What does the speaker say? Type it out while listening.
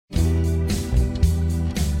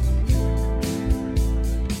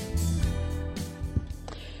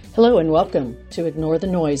Hello and welcome to Ignore the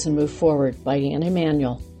Noise and Move Forward by Anne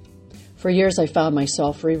Emanuel. For years I found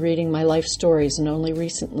myself rereading my life stories and only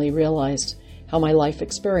recently realized how my life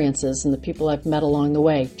experiences and the people I've met along the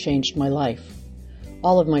way changed my life.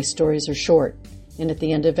 All of my stories are short, and at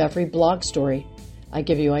the end of every blog story, I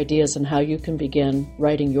give you ideas on how you can begin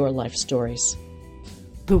writing your life stories.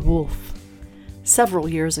 The wolf. Several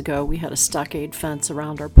years ago, we had a stockade fence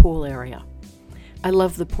around our pool area. I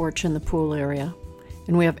love the porch in the pool area,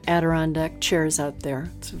 and we have Adirondack chairs out there.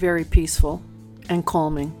 It's very peaceful and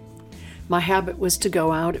calming. My habit was to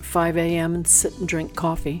go out at 5 a.m. and sit and drink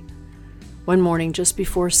coffee. One morning, just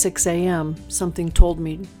before 6 a.m., something told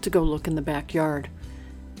me to go look in the backyard.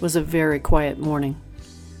 It was a very quiet morning.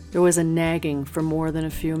 There was a nagging for more than a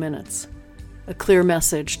few minutes. A clear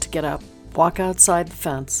message to get up, walk outside the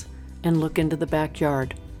fence, and look into the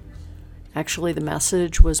backyard. Actually, the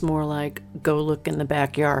message was more like, go look in the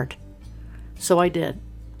backyard. So I did,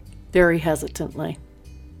 very hesitantly.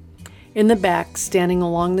 In the back, standing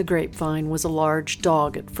along the grapevine, was a large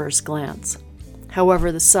dog at first glance.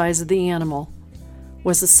 However, the size of the animal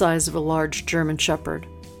was the size of a large German Shepherd.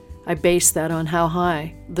 I based that on how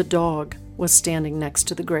high the dog was standing next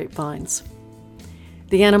to the grapevines.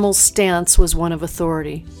 The animal's stance was one of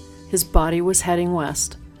authority. His body was heading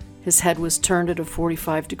west. His head was turned at a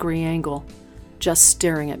 45-degree angle, just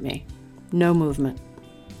staring at me. No movement.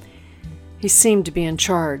 He seemed to be in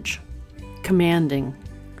charge, commanding.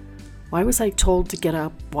 Why was I told to get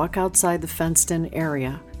up, walk outside the fenced-in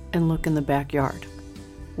area, and look in the backyard?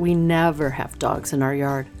 We never have dogs in our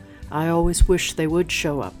yard. I always wish they would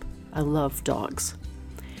show up. I love dogs.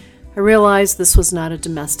 I realized this was not a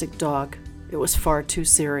domestic dog. It was far too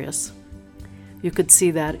serious. You could see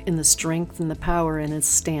that in the strength and the power in his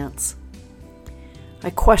stance. I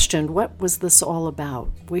questioned, what was this all about?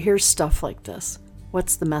 We hear stuff like this.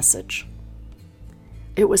 What's the message?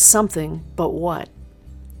 It was something, but what?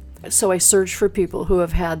 So I searched for people who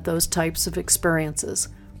have had those types of experiences.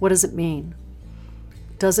 What does it mean?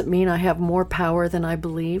 Does it mean I have more power than I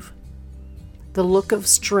believe? The look of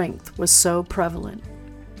strength was so prevalent.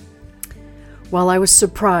 While I was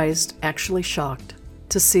surprised, actually shocked,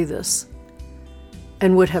 to see this,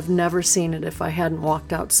 and would have never seen it if I hadn't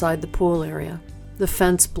walked outside the pool area, the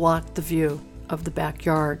fence blocked the view of the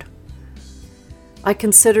backyard. I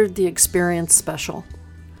considered the experience special.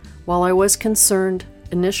 While I was concerned,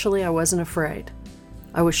 initially I wasn't afraid.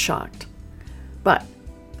 I was shocked. But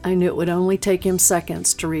I knew it would only take him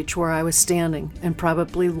seconds to reach where I was standing, and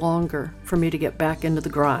probably longer for me to get back into the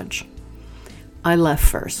garage. I left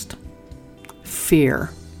first.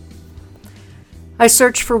 Fear. I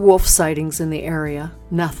searched for wolf sightings in the area.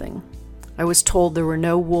 Nothing. I was told there were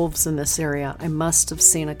no wolves in this area. I must have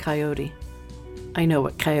seen a coyote. I know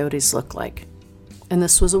what coyotes look like. And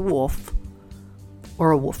this was a wolf,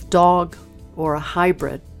 or a wolf dog, or a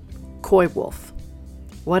hybrid coy wolf.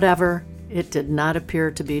 Whatever, it did not appear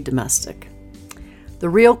to be domestic. The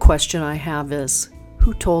real question I have is,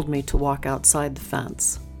 who told me to walk outside the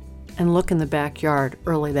fence and look in the backyard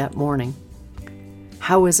early that morning?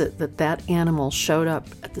 How is it that that animal showed up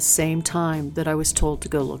at the same time that I was told to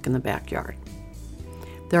go look in the backyard?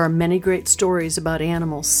 There are many great stories about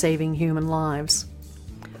animals saving human lives.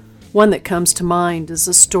 One that comes to mind is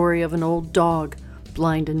the story of an old dog,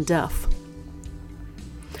 blind and deaf.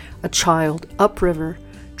 A child upriver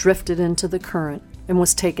drifted into the current and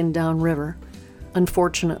was taken downriver.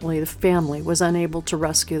 Unfortunately, the family was unable to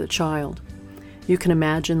rescue the child. You can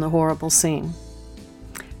imagine the horrible scene.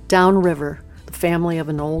 Downriver, the family of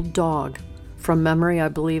an old dog, from memory I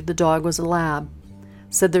believe the dog was a lab,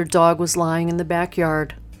 said their dog was lying in the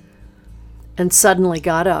backyard and suddenly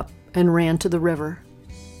got up and ran to the river.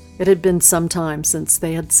 It had been some time since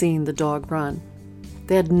they had seen the dog run.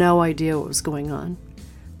 They had no idea what was going on.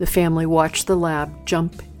 The family watched the lab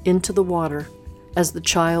jump into the water as the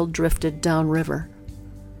child drifted downriver,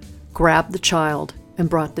 grabbed the child, and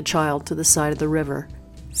brought the child to the side of the river,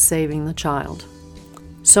 saving the child.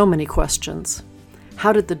 So many questions.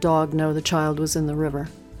 How did the dog know the child was in the river?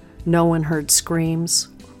 No one heard screams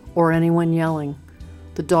or anyone yelling.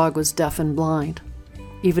 The dog was deaf and blind.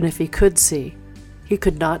 Even if he could see, he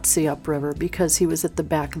could not see upriver because he was at the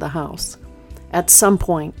back of the house. At some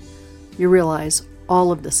point, you realize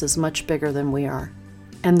all of this is much bigger than we are.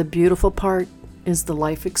 And the beautiful part is the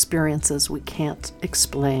life experiences we can't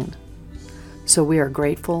explain. So we are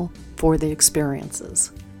grateful for the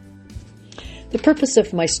experiences. The purpose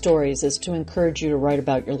of my stories is to encourage you to write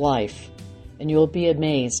about your life, and you will be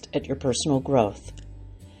amazed at your personal growth.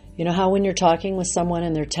 You know how when you're talking with someone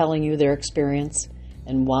and they're telling you their experience,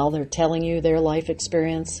 and while they're telling you their life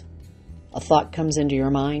experience, a thought comes into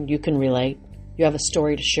your mind, you can relate, You have a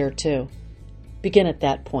story to share too. Begin at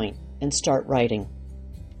that point and start writing.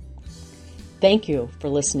 Thank you for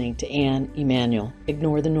listening to Anne Emanuel.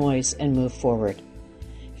 Ignore the noise and move forward.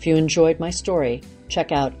 If you enjoyed my story,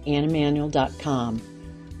 check out anneemanuel.com.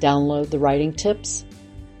 Download the writing tips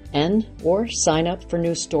or sign up for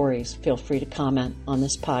new stories. Feel free to comment on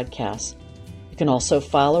this podcast. You can also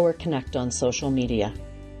follow or connect on social media.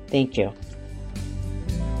 Thank you.